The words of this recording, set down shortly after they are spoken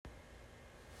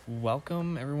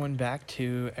Welcome everyone back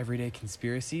to Everyday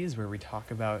Conspiracies, where we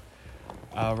talk about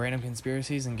random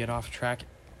conspiracies and get off track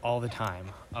all the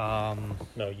time.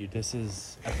 This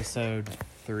is episode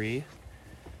 3,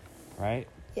 right?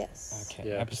 Yes. Okay,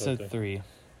 Yeah, episode 3.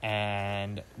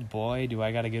 And boy, do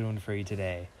I got a good one for you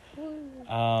today.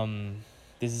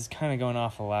 This is kind of going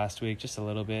off of last week, just a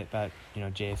little bit about,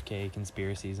 JFK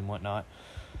conspiracies and whatnot.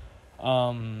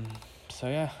 So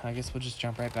yeah, I guess we'll just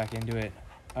jump right back into it.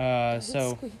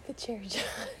 So Squeak the chair,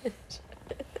 John.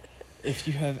 if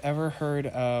you have ever heard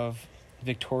of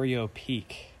Victoria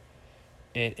Peak,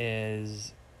 it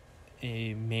is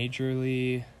a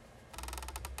majorly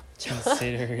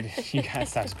considered. You gotta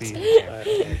stop speaking.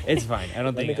 It's fine. I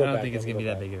don't think it's gonna be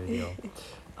that big of a deal.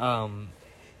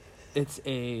 It's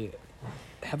a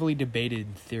heavily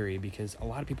debated theory because a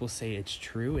lot of people say it's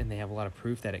true and they have a lot of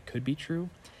proof that it could be true.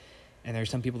 And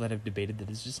there's some people that have debated that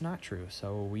it's just not true.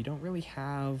 So we don't really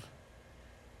have,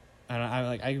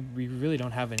 we really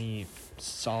don't have any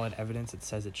solid evidence that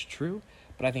says it's true,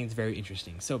 but I think it's very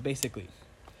interesting. So basically,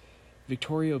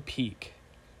 Victoria Peak,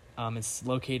 is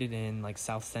located in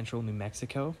South Central New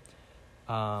Mexico.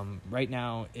 Right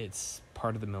now it's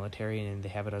part of the military and they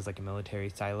have it as a military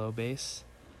silo base.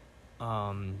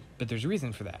 But there's a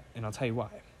reason for that, and I'll tell you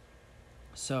why.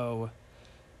 So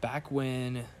back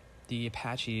when the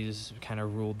Apaches kind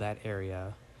of ruled that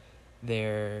area,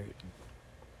 their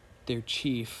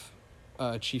chief,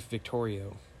 Chief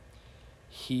Victorio,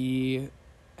 he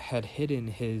had hidden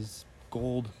his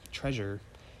gold treasure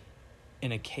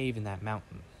in a cave in that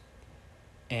mountain.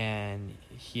 And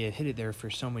he had hid it there for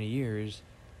so many years,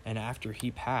 and after he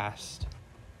passed,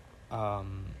 it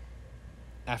kind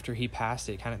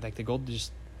of the gold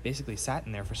just basically sat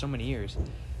in there for so many years.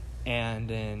 And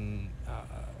in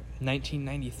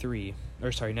 1933,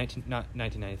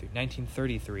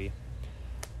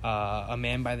 a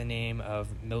man by the name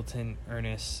of Milton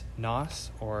Ernest Noss,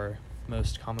 or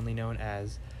most commonly known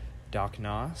as Doc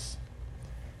Noss,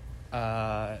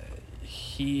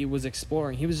 he was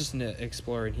exploring. He was just an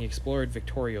explorer, and he explored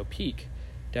Victoria Peak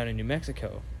down in New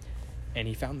Mexico, and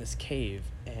he found this cave,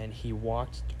 and he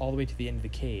walked all the way to the end of the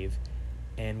cave,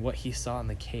 and what he saw in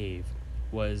the cave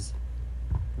was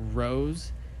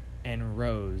rows and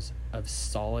rows of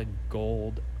solid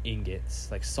gold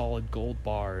ingots, solid gold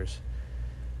bars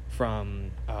from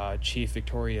Chief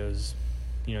Victorio's,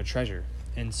 treasure.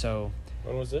 And so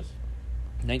when was this?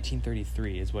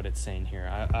 1933 is what it's saying here.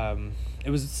 It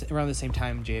was around the same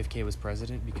time JFK was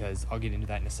president, because I'll get into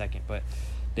that in a second. But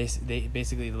they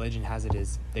basically, the legend has it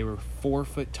is they were 4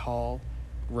 foot tall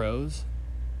rows,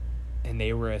 and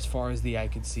they were as far as the eye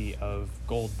could see of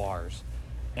gold bars.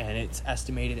 And it's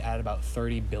estimated at about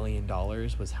 $30 billion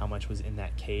was how much was in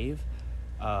that cave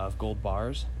of gold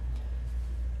bars.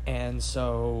 And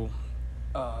so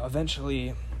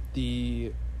eventually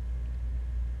he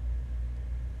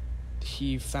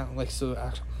found,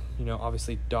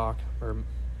 obviously Doc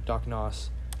Noss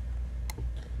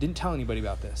didn't tell anybody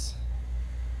about this.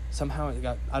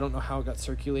 Somehow I don't know how it got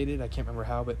circulated, I can't remember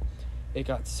how, but it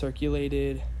got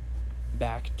circulated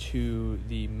back to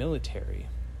the military,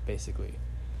 basically,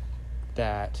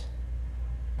 that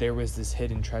there was this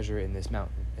hidden treasure in this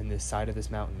mountain, in this side of this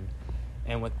mountain.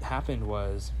 And what happened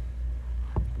was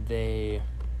they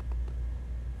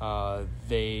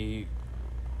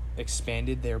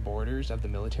expanded their borders of the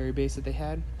military base that they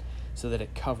had so that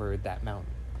it covered that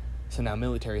mountain. So now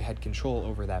military had control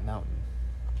over that mountain.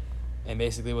 And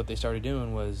basically what they started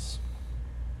doing was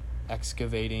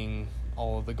excavating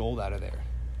all of the gold out of there.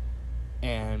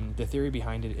 And the theory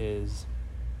behind it is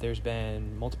there's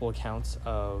been multiple accounts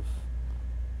of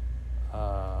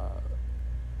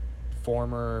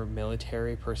former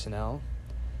military personnel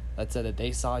that said that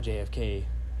they saw JFK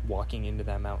walking into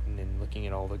that mountain and looking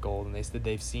at all the gold, and they said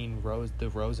they've seen rows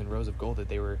and rows of gold that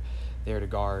they were there to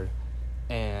guard.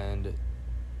 And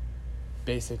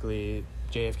basically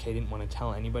JFK didn't want to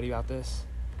tell anybody about this.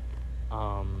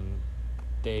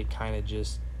 They kind of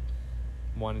just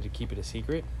wanted to keep it a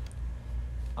secret.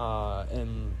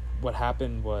 And what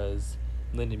happened was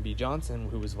Lyndon B. Johnson,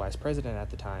 who was vice president at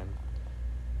the time,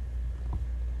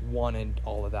 wanted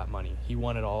all of that money. He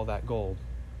wanted all of that gold.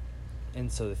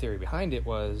 And so the theory behind it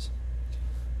was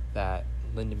that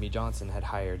Lyndon B. Johnson had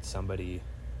hired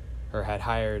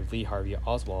Lee Harvey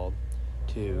Oswald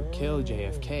to kill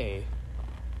JFK,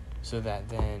 so that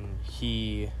then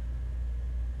he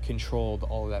controlled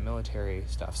all of that military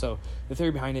stuff. So the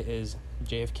theory behind it is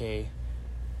JFK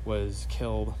was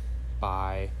killed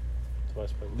by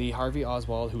Lee Harvey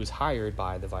Oswald, who was hired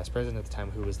by the vice president at the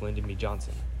time, who was Lyndon B.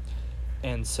 Johnson.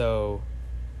 And so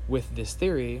with this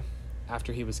theory,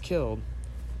 after he was killed,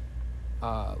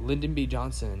 Lyndon B.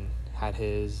 Johnson had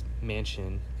his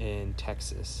mansion in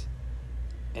Texas,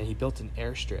 and he built an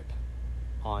airstrip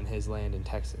on his land in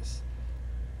Texas.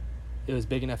 It was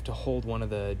big enough to hold one of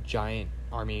the giant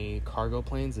Army cargo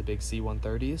planes, the big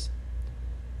C-130s.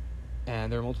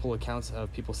 And there are multiple accounts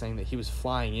of people saying that he was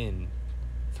flying in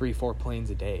 3-4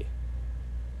 planes a day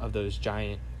of those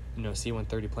giant,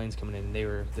 C-130 planes coming in.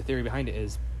 And the theory behind it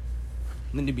is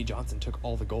Lyndon B. Johnson took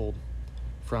all the gold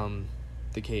from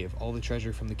the cave, all the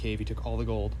treasure from the cave. He took all the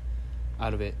gold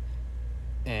out of it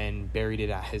and buried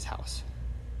it at his house.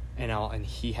 And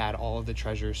he had all of the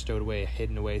treasure stowed away,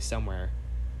 hidden away somewhere.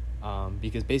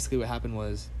 Because basically what happened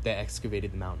was they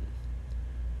excavated the mountain.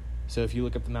 So if you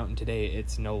look up the mountain today,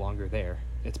 it's no longer there.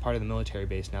 It's part of the military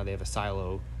base now. They have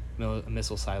a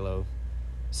missile silo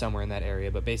somewhere in that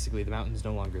area. But basically the mountain's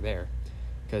no longer there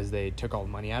because they took all the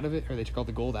money out of it, or they took all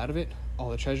the gold out of it, all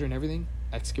the treasure and everything,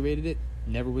 excavated it,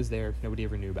 never was there, nobody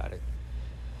ever knew about it.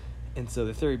 And so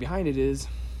the theory behind it is,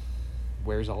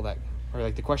 where's all that, or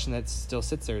like the question that still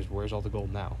sits there is, where's all the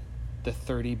gold now? The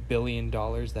 $30 billion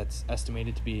that's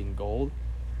estimated to be in gold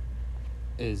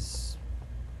is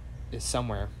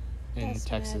somewhere in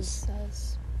Texas,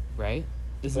 right?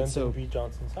 Isn't so? B.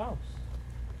 Johnson's house.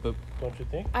 But don't you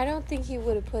think? I don't think he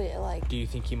would have put it like. Do you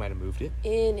think he might have moved it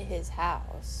in his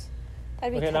house?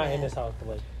 That'd be not in his house, but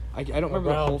like. I don't remember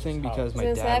the whole thing because my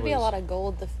dad that'd be a lot of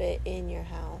gold to fit in your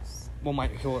house. Well,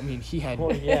 he had.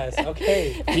 Well, yes,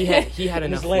 okay. he had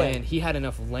enough land. He had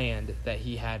enough land that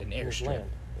he had an airstrip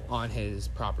on his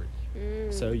property.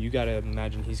 So you got to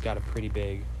imagine he's got a pretty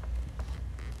big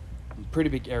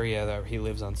area that he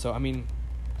lives on. So I mean,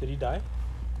 did he die?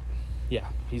 Yeah,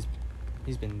 he's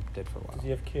been dead for a while. Does he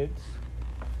have kids?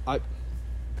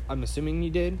 I'm assuming he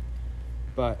did,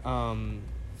 but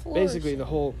basically the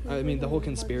whole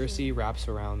conspiracy wraps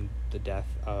around the death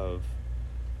of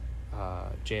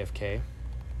JFK.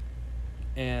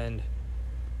 And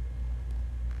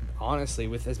honestly,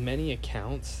 with as many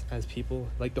accounts as people,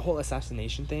 like the whole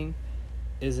assassination thing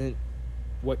isn't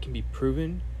what can be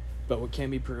proven, but what can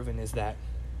be proven is that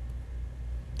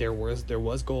there was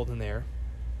gold in there.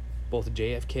 Both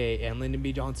JFK and Lyndon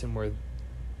B. Johnson were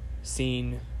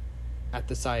seen at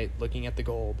the site looking at the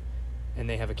gold, and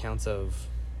they have accounts of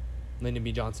Lyndon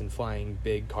B. Johnson flying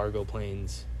big cargo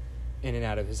planes in and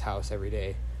out of his house every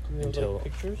day. Do they have like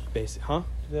pictures? Do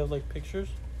they have like pictures?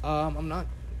 I'm not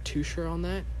too sure on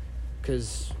that,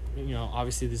 because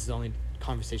obviously this is the only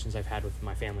conversations I've had with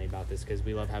my family about this, because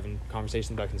we love having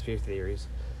conversations about conspiracy theories.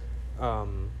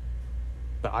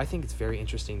 But I think it's very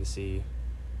interesting to see,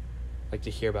 like, to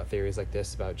hear about theories like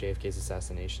this about JFK's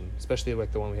assassination, especially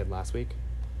like the one we had last week.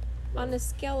 On a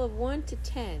scale of 1 to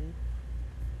 10,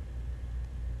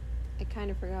 I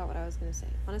kind of forgot what I was going to say.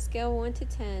 On a scale of 1 to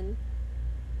 10,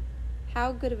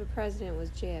 how good of a president was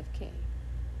JFK?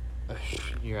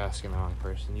 You're asking the wrong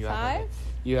person. 5?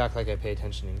 You act like I pay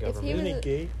attention in government. Isn't he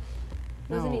gay?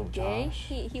 Wasn't he gay? Josh.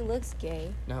 He looks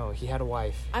gay. No, he had a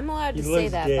wife. I'm allowed to say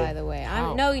that, by the way.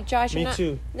 No, Josh, you're not. Me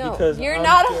too. No, because you're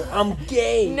not. I'm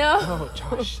gay. No. No,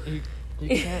 Josh, you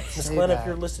can't say Glenn, that. if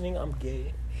you're listening, I'm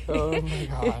gay. Oh my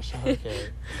gosh, okay.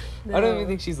 No. I don't even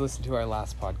think she's listened to our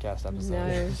last podcast episode.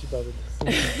 No. She probably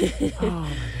does. Oh my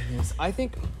goodness. I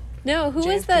think... No, who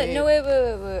JFK. was the... No,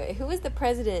 wait. Who was the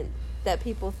president that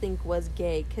people think was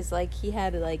gay? Because, like, he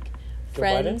had, like,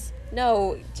 friends.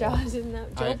 No, Josh is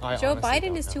not. Joe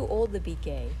Biden is too old to be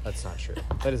gay. That's not true.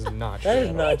 That is not true. That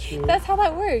is not true. That's how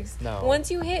that works. No. Once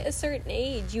you hit a certain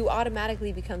age, you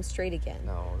automatically become straight again.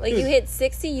 No. Like, you hit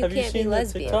 60, you can't be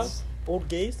lesbian. TikTok? Old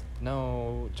gays?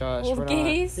 No, Josh, Old we're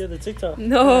gays? Yeah, the TikTok.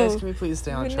 No. Guys, can we please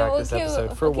stay on track this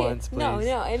episode for once, please? No,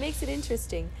 it makes it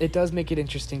interesting. It does make it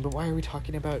interesting, but why are we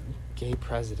talking about gay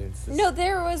presidents? No,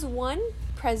 there was one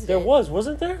president. There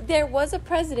wasn't there? There was a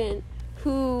president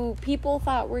who people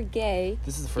thought were gay.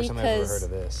 This is the first time I've ever heard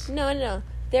of this. No.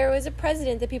 There was a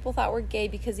president that people thought were gay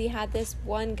because he had this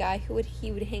one guy who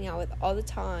he would hang out with all the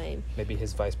time. Maybe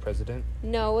his vice president?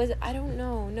 No, I don't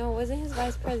know. No, it wasn't his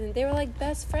vice president. They were like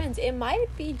best friends. It might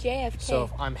be JFK. So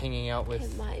if I'm hanging out with...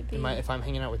 It might be. If I'm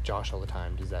hanging out with Josh all the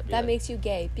time, does that be... That makes you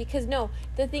gay. Because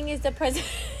the thing is the president...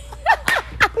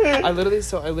 I literally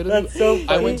That's so funny.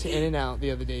 I went to In-N-Out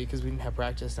the other day because we didn't have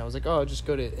practice, and I was like, I'll just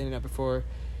go to In-N-Out before,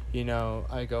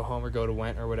 I go home or go to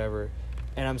Went or whatever.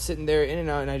 And I'm sitting there in and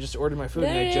out, and I just ordered my food,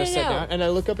 and I just sat down, and I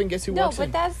look up, and guess who walks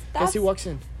in? Guess who walks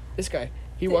in? This guy.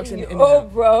 He walks in. Oh,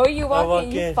 bro, you walk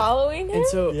in. You following him?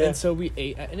 And so we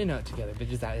ate at In-N-Out together. But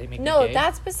does that make me gay? No,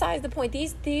 that's besides the point.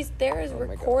 There is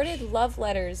recorded love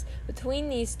letters between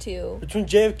these two. Between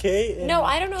JFK and No,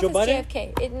 I don't know Joe if it's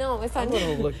Biden? JFK. It's not. I'm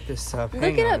gonna look this up.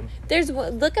 Look it up.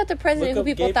 Look at the president who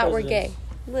people thought were gay.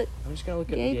 Look. I'm just gonna look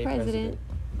at Gay gay president.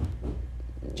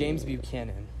 James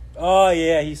Buchanan. Oh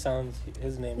yeah, his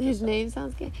name. His name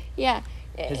sounds gay. Yeah.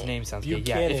 His name sounds gay. Yeah,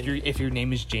 Buchanan. if your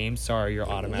name is James, sorry, you're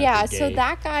automatically Yeah, gay. so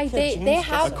that guy, they James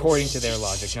have... According to their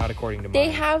logic, not according to mine. They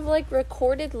have, like,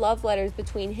 recorded love letters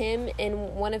between him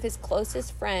and one of his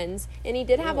closest friends. And he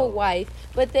did have a wife.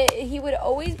 But he would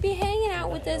always be hanging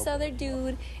out with this other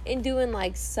dude and doing,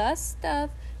 like, sus stuff.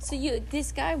 So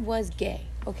this guy was gay,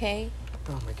 okay?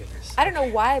 Oh, my goodness. I don't know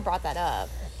why I brought that up.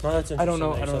 No, that's I don't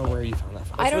know interesting. where you found that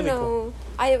from. I don't really know.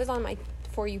 It was on my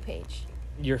For You page.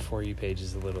 Your For You page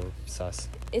is a little sus.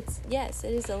 Yes,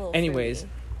 it is a little Anyways.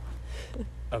 freaky.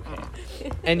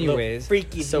 Okay. Anyways,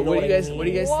 freaky, so you know what do you what I guys mean? what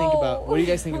do you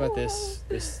guys think about Whoa.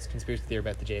 this conspiracy theory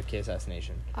about the JFK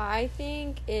assassination? I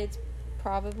think it's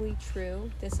probably true.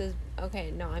 This is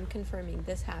okay. No, I'm confirming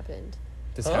this happened.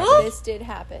 This Huh? happened. This did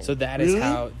happen. So that is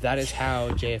how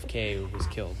JFK was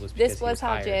killed. Was because this he was how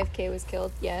hired. JFK was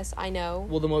killed. Yes, I know.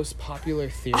 Well, the most popular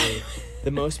theory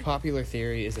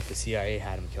is that the CIA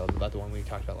had him killed. About the one we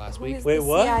talked about last Who week. is Wait, the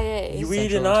what? CIA? We Central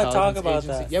did not talk Intelligence about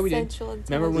Agency. that. Yeah, we did. Central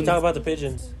Remember when We Intelligence talk about the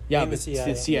pigeons. Yeah, and but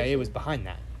the CIA was behind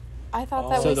that. I thought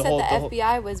that So we the said whole- the the whole-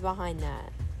 FBI was behind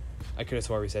that. I could have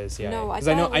swore we said the CIA. No, I 'Cause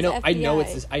thought it was I know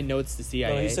FBI. it's the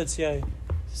CIA. No, he said CIA.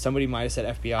 Somebody might have said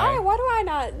FBI. Why do I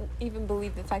not even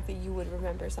believe the fact that you would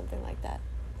remember something like that?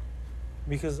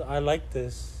 Because I like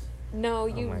this. No,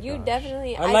 my you gosh.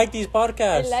 definitely. I like these I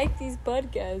podcasts. like these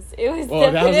podcasts. It was. Oh,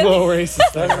 that was a little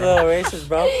racist. That's a little racist,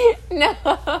 bro. No.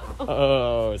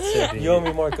 Oh, Sydney. You owe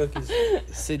me more cookies.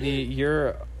 Sydney,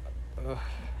 you're.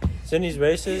 Sydney's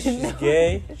racist. She's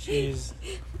gay. She's.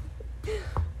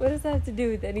 What does that have to do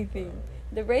with anything?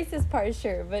 The racist part,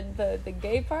 sure, but the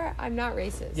gay part, I'm not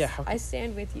racist. Yeah, how I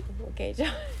stand with you. Okay,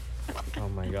 John. Oh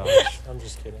my gosh. I'm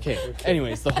just kidding. Okay. We're kidding.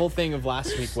 Anyways, the whole thing of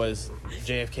last week was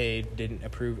JFK didn't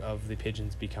approve of the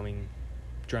pigeons becoming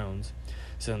drones,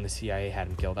 so then the CIA had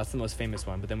him killed. That's the most famous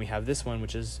one. But then we have this one,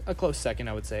 which is a close second,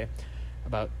 I would say,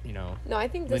 about No, I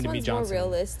think this Lyndon B. one's Johnson. more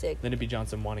realistic. Lyndon B.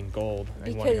 Johnson wanting gold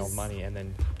and wanting all Because money, and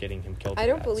then getting him killed. I for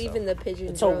don't that, believe so. in the pigeon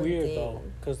It's so drone weird thing. though,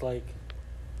 because like,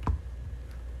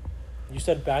 you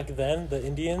said back then the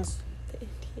Indians The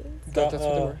Indians? got That's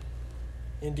what they were.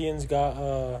 Indians got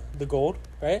the gold,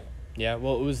 right? Yeah,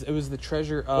 well, it was the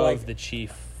treasure But, of like- the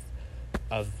chief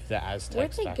of the Aztecs.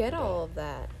 Where'd they back get in the day. all of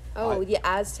that? Oh, the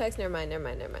Aztecs. Never mind.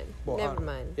 Well, Never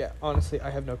mind. Yeah, honestly, I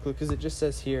have no clue because it just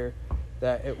says here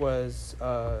that it was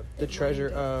the treasure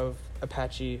of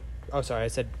Apache. Oh, sorry, I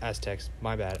said Aztecs.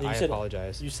 My bad. You I said-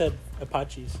 apologize. You said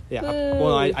Apaches. Yeah. Boo,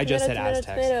 Well, I just said tomato,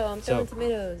 Aztecs. Tomato. I'm throwing So,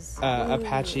 tomatoes.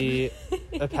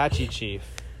 Ooh. Apache chief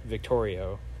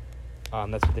Victorio.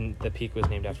 That's what the peak was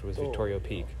named after, was Victorio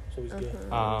Peak. So he's gay.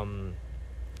 Uh-huh.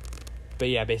 But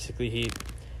yeah, basically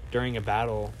during a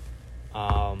battle,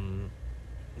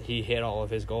 he hid all of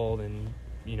his gold, and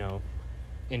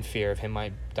in fear of him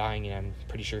dying, and I'm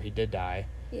pretty sure he did die.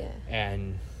 Yeah.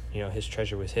 And his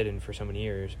treasure was hidden for so many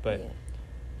years. But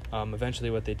eventually,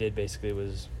 what they did basically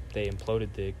was they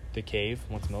imploded the cave.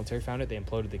 Once the military found it, they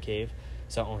imploded the cave,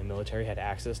 so only military had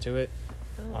access to it.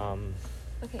 Oh.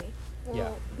 Okay. Well,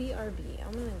 yeah. BRB.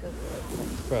 I'm gonna go for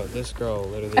it. Bro, this girl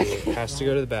literally has to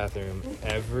go to the bathroom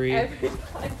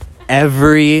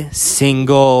every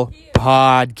single You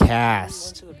podcast.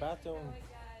 went to the bathroom.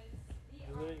 You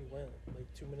literally went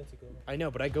like 2 minutes ago. I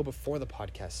know, but I go before the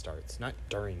podcast starts, not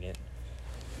during it.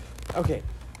 Okay.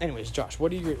 Anyways, Josh,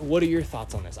 what are your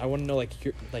thoughts on this? I want to know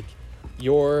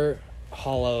your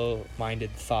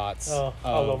hollow-minded thoughts. Oh,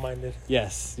 hollow-minded.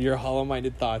 Yes, your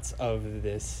hollow-minded thoughts of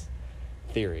this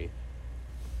theory.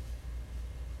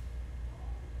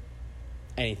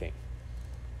 Anything.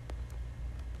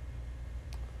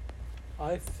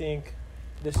 I think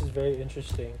this is very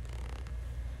interesting,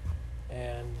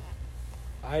 and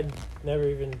I'd never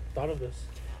even thought of this.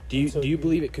 Do you So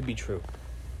believe it could be true?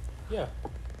 Yeah,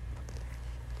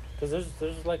 because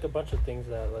there's like a bunch of things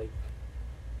that like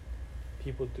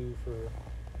people do for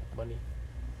money,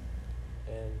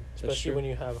 and especially true. when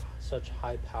you have such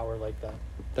high power like that.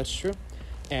 That's true.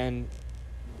 And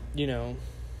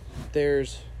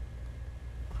there's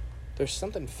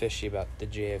something fishy about the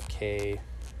JFK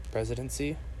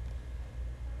presidency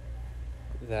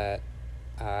that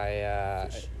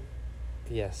Fishy.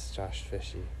 yes, Josh,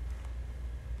 fishy.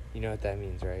 You know what that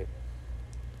means, right?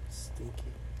 Stinky.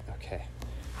 Okay.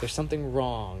 There's something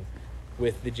wrong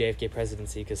with the JFK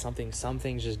presidency because some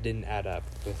things just didn't add up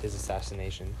with his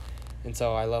assassination. And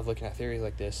so I love looking at theories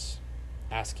like this,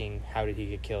 asking how did he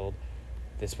get killed?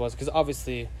 Because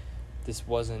obviously this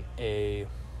wasn't a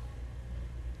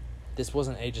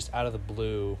just out of the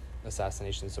blue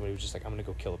assassination. Somebody was just like, I'm going to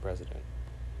go kill the president.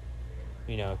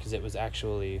 Because it was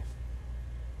actually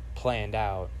planned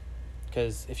out.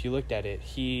 Because if you looked at it,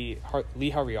 Lee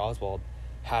Harvey Oswald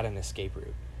had an escape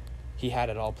route. He had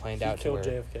it all planned out. He killed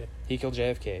JFK. He killed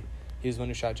JFK. He was the one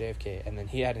who shot JFK, and then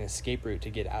he had an escape route to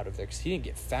get out of there because he didn't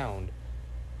get found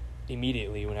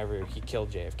immediately whenever he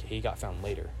killed JFK. He got found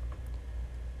later.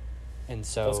 And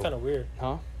so That's kind of weird.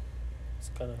 Huh? It's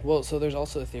kind of Well, so there's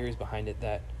also theories behind it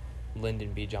that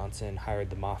Lyndon B. Johnson hired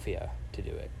the mafia to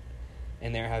do it.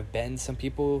 And there have been some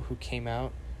people who came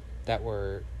out that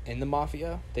were in the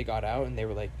mafia. They got out and they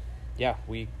were like, yeah,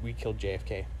 we killed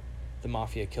JFK. The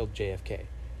mafia killed JFK.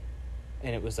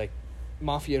 And it was like,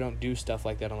 mafia don't do stuff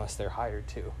like that unless they're hired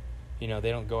to. You know,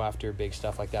 they don't go after big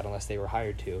stuff like that unless they were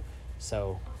hired to.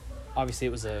 So, obviously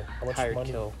it was a How much hired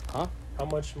money? kill. Huh? How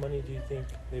much money do you think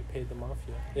they paid the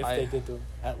mafia? If I- they did do it,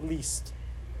 at least.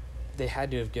 They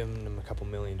had to have given them a couple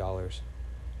 $1 million.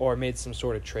 Or made some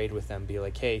sort of trade with them. Be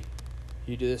like, hey,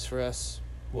 you do this for us,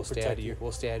 we'll stay out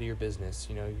of your business.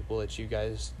 You know, we'll let you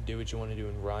guys do what you want to do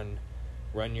and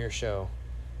run your show.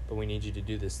 But we need you to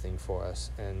do this thing for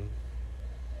us. And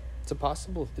it's a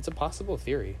possible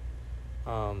theory.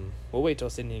 We'll wait till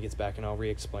Sydney gets back and I'll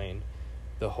re-explain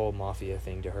the whole mafia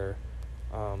thing to her.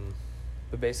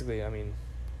 But basically, I mean,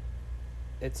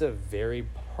 it's a very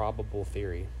probable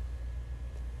theory.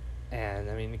 And,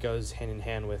 I mean, it goes hand in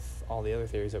hand with all the other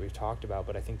theories that we've talked about,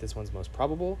 but I think this one's most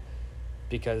probable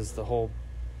because the whole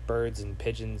birds and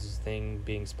pigeons thing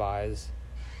being spies,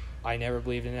 I never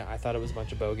believed in it. I thought it was a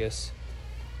bunch of bogus.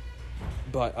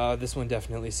 But this one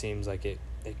definitely seems like it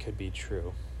could be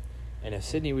true. And if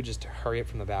Sydney would just hurry up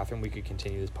from the bathroom, we could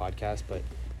continue this podcast, but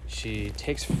she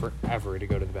takes forever to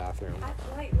go to the bathroom.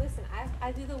 Listen,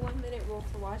 I do the 1 minute rule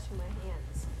for washing my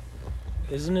hands.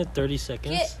 Isn't it 30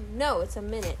 seconds? No, it's a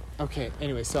minute. Okay,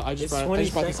 anyway, so I just It's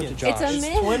brought this up to 20 Josh. It's a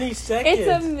minute. 20 seconds.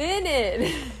 It's a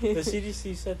minute. The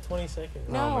CDC said 20 seconds.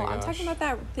 No, Oh my I'm gosh. talking about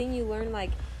that thing you learn,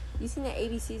 like, you seen the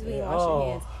ABCs when you Yeah, wash oh.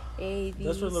 your hands. A, B,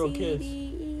 That's for little C, kids.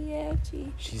 D, E, F,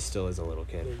 G. She still is a little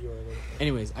kid. Yeah, you are a little kid.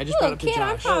 Anyways, I just brought Little up to kid,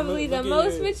 I'm Josh. probably Look the at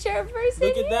most you. mature person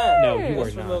Look at that. here. No, you That's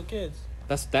are for not. little kids.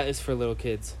 That is for little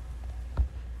kids.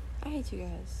 I hate you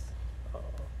guys. Oh.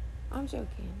 I'm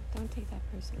joking. Don't take that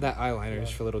personally. That eyeliner is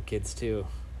Yeah. for little kids too.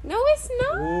 No, it's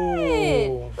not.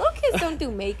 Ooh. Little kids don't do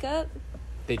makeup.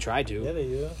 They try to. Yeah, they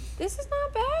do. This is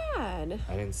not bad.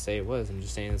 I didn't say it was. I'm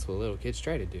just saying that's what little kids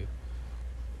try to do.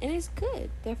 And it's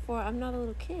good. Therefore, I'm not a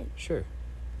little kid. Sure.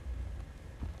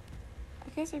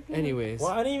 You guys are being, Anyways.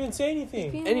 Well, I didn't even say just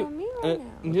anything. being on me right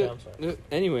now. Okay, I'm sorry.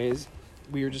 Anyways,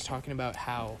 we were just talking about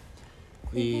how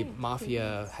the Mhm.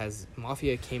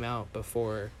 mafia came out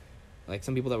before, like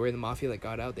some people that were in the mafia that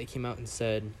got out, they came out and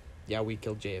said, yeah, we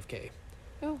killed JFK.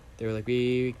 Oh. They were like,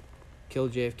 we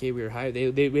killed JFK, we were hired.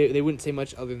 They wouldn't say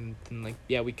much other than like,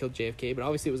 yeah, we killed JFK, but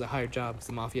obviously it was a hired job because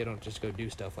the mafia don't just go do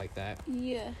stuff like that.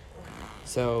 Yeah.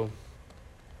 So,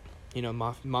 you know,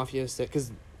 mafia said,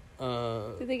 because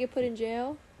Did they get put in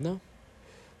jail? no,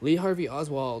 Lee Harvey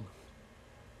Oswald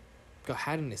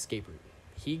had an escape route.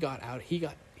 He got out.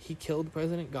 He killed the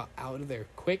president. Got out of there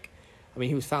quick. I mean,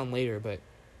 he was found later, but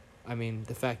I mean,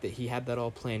 the fact that he had that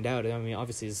all planned out. I mean,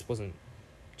 obviously, this wasn't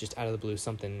just out of the blue.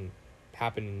 Something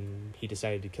happened, and he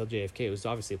decided to kill JFK. It was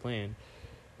obviously a plan.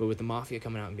 But with the mafia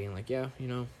coming out and being like, yeah, you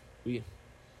know, we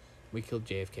killed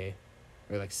JFK,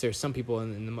 or like there's some people,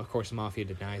 and of course, the mafia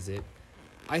denies it.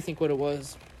 I think what it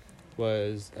was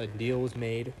a deal was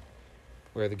made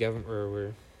where the government, or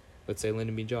where, let's say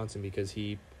Lyndon B. Johnson, because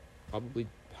he probably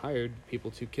hired people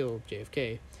to kill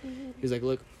JFK. Mm-hmm. He was like,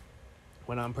 look,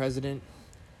 when I'm president,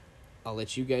 I'll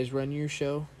let you guys run your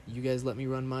show. You guys let me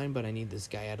run mine, but I need this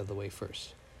guy out of the way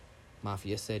first.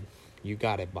 Mafia said, you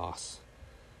got it, boss.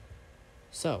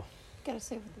 So, Gotta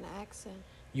say it with an accent.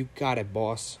 you got it,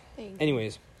 boss. Thank you.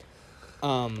 Anyways,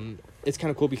 it's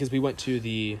kind of cool because we went to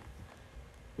the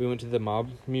mob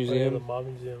Oh, yeah, museum the mob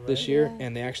museum, right? this year, Yeah.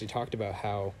 and they actually talked about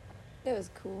how That was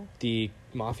cool. the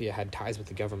mafia had ties with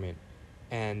the government,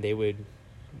 and they would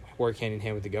work hand in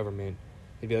hand with the government.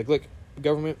 They'd be like, look, the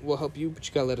government will help you, but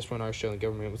you gotta let us run our show. And the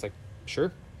government was like,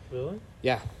 sure. Really?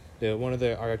 Yeah.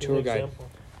 Our Give tour an guide. example.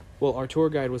 Well, our tour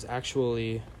guide was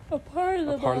actually A part of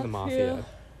a part of the mafia,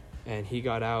 and he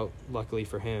got out, luckily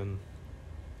for him.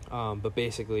 But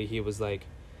basically, he was like,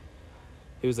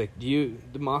 the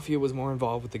mafia was more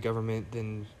involved with the government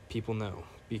than people know,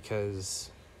 because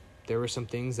there were some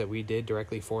things that we did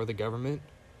directly for the government,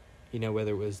 you know,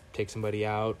 whether it was take somebody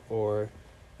out or,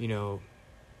 you know,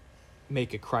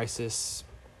 make a crisis.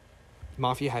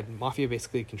 Mafia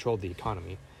basically controlled the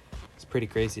economy. It's pretty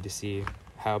crazy to see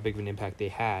how big of an impact they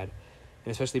had,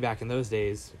 and especially back in those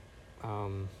days,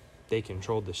 they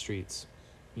controlled the streets.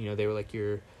 You know, they were like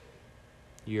your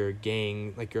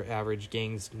gang, like your average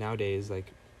gangs nowadays,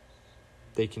 like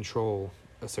they control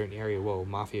a certain area. Well,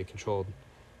 Mafia controlled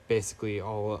basically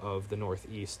all of the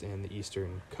northeast and the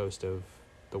eastern coast of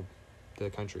the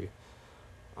country.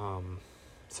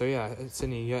 So yeah,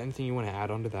 Sydney, you got anything you want to add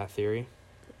on to that theory?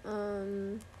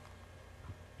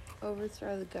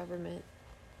 Overthrow the government.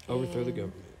 Overthrow the And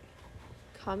government.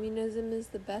 Communism is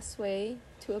the best way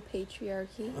to a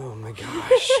patriarchy. Oh my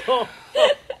gosh.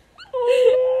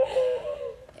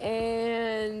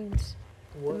 And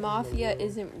the What in mafia world?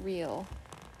 isn't real.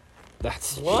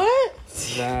 That's What?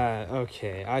 that.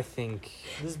 Okay, I think.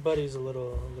 This buddy's a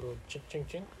little ching ching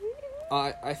ching.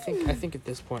 I think at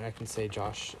this point I can say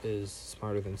Josh is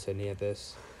smarter than Sydney at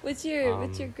this. What's your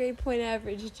grade point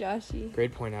average, Joshy?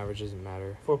 Grade point average doesn't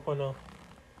matter. 4.0.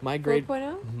 My grade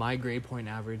 4.0? My grade point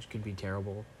average could be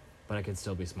terrible, but I could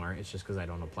still be smart. It's just because I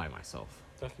don't apply myself.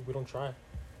 Exactly. We don't try.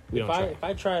 We don't try. If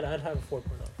I tried, I'd have a 4.0.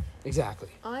 Exactly.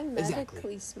 I'm Exactly.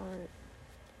 medically smart,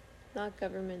 not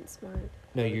government smart.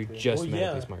 No, you're Medically. just Well,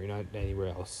 medically yeah. smart. You're not anywhere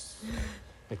else.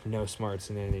 Like no smarts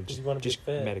and anything. You wanna be Just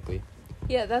fed. medically.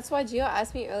 Yeah, that's why Gio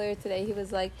asked me earlier today. He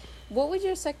was like, "What would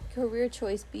your second career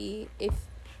choice be if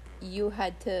you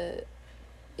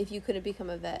couldn't become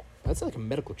a vet?" That's like a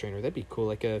medical trainer. That'd be cool.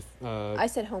 Like a. I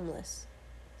said homeless,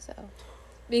 so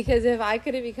because if I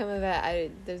couldn't become a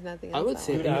vet, there's nothing I else. would I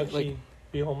say want. You'd like- actually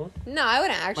be homeless. No, I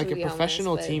wouldn't actually like a be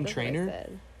professional homeless, but team that's what I trainer?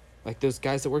 said. like those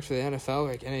guys that work for the NFL,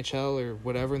 like NHL or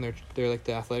whatever, and they're like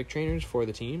the athletic trainers for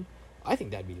the team. I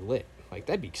think that'd be lit. Like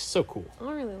that'd be so cool. I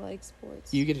don't really like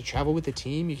sports. You get to travel with the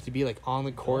team. You get to be like on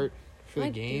the court for the I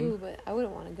game. do, but I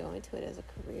wouldn't want to go into it as a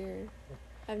career.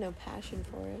 I have no passion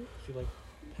for it. You like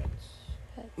pets.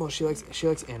 Pets. Well, she likes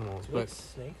animals, You like but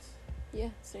snakes. Yeah,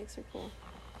 snakes are cool.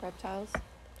 Reptiles.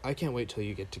 I can't wait till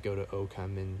you get to go to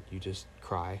OChem and you just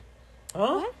cry.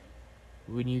 Huh? What?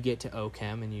 When you get to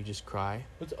OChem and you just cry.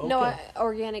 What's okay? No,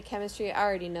 organic chemistry. I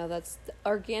already know that's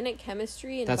organic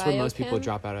chemistry and That's biochem. when most people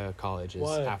drop out of college is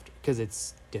Why? after because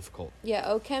it's difficult. Yeah,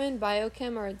 OChem and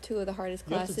biochem are two of the hardest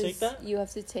You have to classes take that? you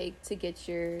have to take to get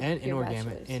your And your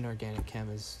inorganic bachelor's. chem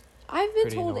is. I've been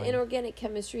pretty told annoying. inorganic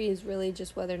chemistry is really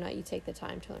just whether or not you take the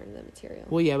time to learn the material.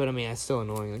 Well, yeah, but I mean, it's still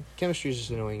annoying. Like, chemistry is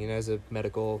just annoying, and as a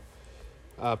medical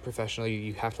professional,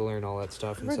 you have to learn all that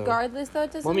stuff. And Regardless, though, it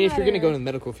doesn't so, well, I mean, if you're gonna matter. go in the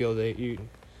medical field,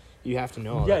 you have to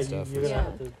know all yeah, that stuff. you're gonna Yeah.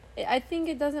 have to. I think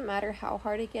it doesn't matter how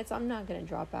hard it gets. I'm not gonna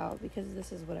drop out because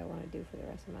this is what I want to do for the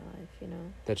rest of my life. You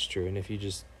know. That's true. And if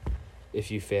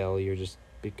you fail, you're just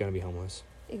gonna be homeless.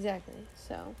 Exactly.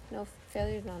 So no,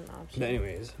 failure's not an option. But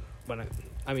anyways,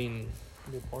 I mean,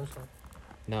 Be a porn star.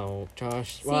 no,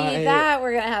 Josh. See why? that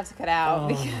we're gonna have to cut out. Oh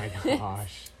because- my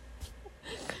gosh.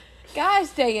 Gosh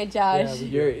dang it, Josh.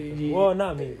 Yeah, well,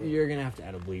 not me. but- You're gonna have to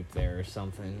add a bleep there or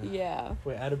something. Yeah.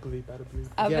 Wait, add a bleep.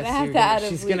 I'm Yes, gonna have you're to add a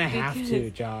She's bleep gonna have to,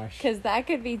 because- Josh. Because that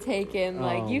could be taken,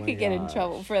 like, Oh you my could get in gosh.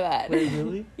 trouble for that. Wait,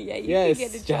 really? Yeah, you Yes,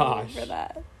 could get in trouble Josh. for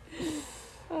that.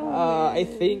 I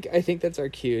man. think that's our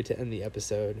cue to end the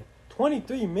episode.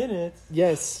 23 minutes.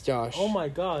 Yes, Josh. Oh my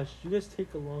gosh, you guys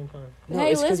take a long time. No,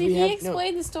 Hey, it's 'cause Lizzie, we he have- no.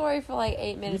 explained the story for like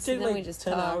 8 minutes You and take then like we just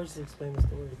 10 talked. hours to explain the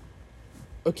story.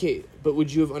 Okay, but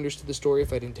would you have understood the story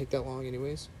if I didn't take that long,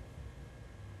 anyways?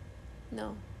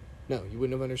 No. No, you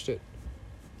wouldn't have understood.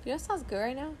 You know what sounds good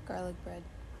right now? Garlic bread.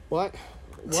 What?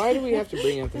 Why do we have to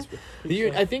bring up this?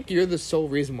 I think you're the sole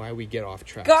reason why we get off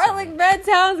track. Garlic somehow. bread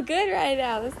sounds good right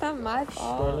now. That's not my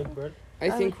fault. Garlic bread. I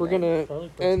think garlic we're bread. gonna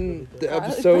Garlic bread's end really the good. Garlic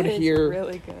episode bread is here.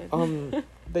 really good.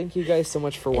 Thank you guys so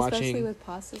much for Especially watching. with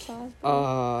pasta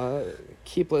sauce.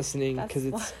 Keep listening That's because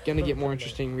it's why- gonna get more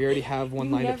interesting. We already have one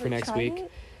You lined up never for next tried week.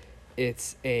 it?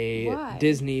 It's a Why?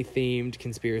 Disney themed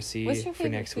conspiracy What's your for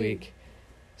favorite next food? week.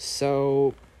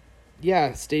 So,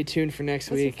 yeah, stay tuned for next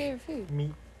What's your week. favorite food?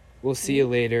 Meat. We'll see you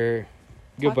later.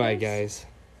 Goodbye, Tacos?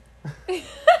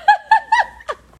 guys.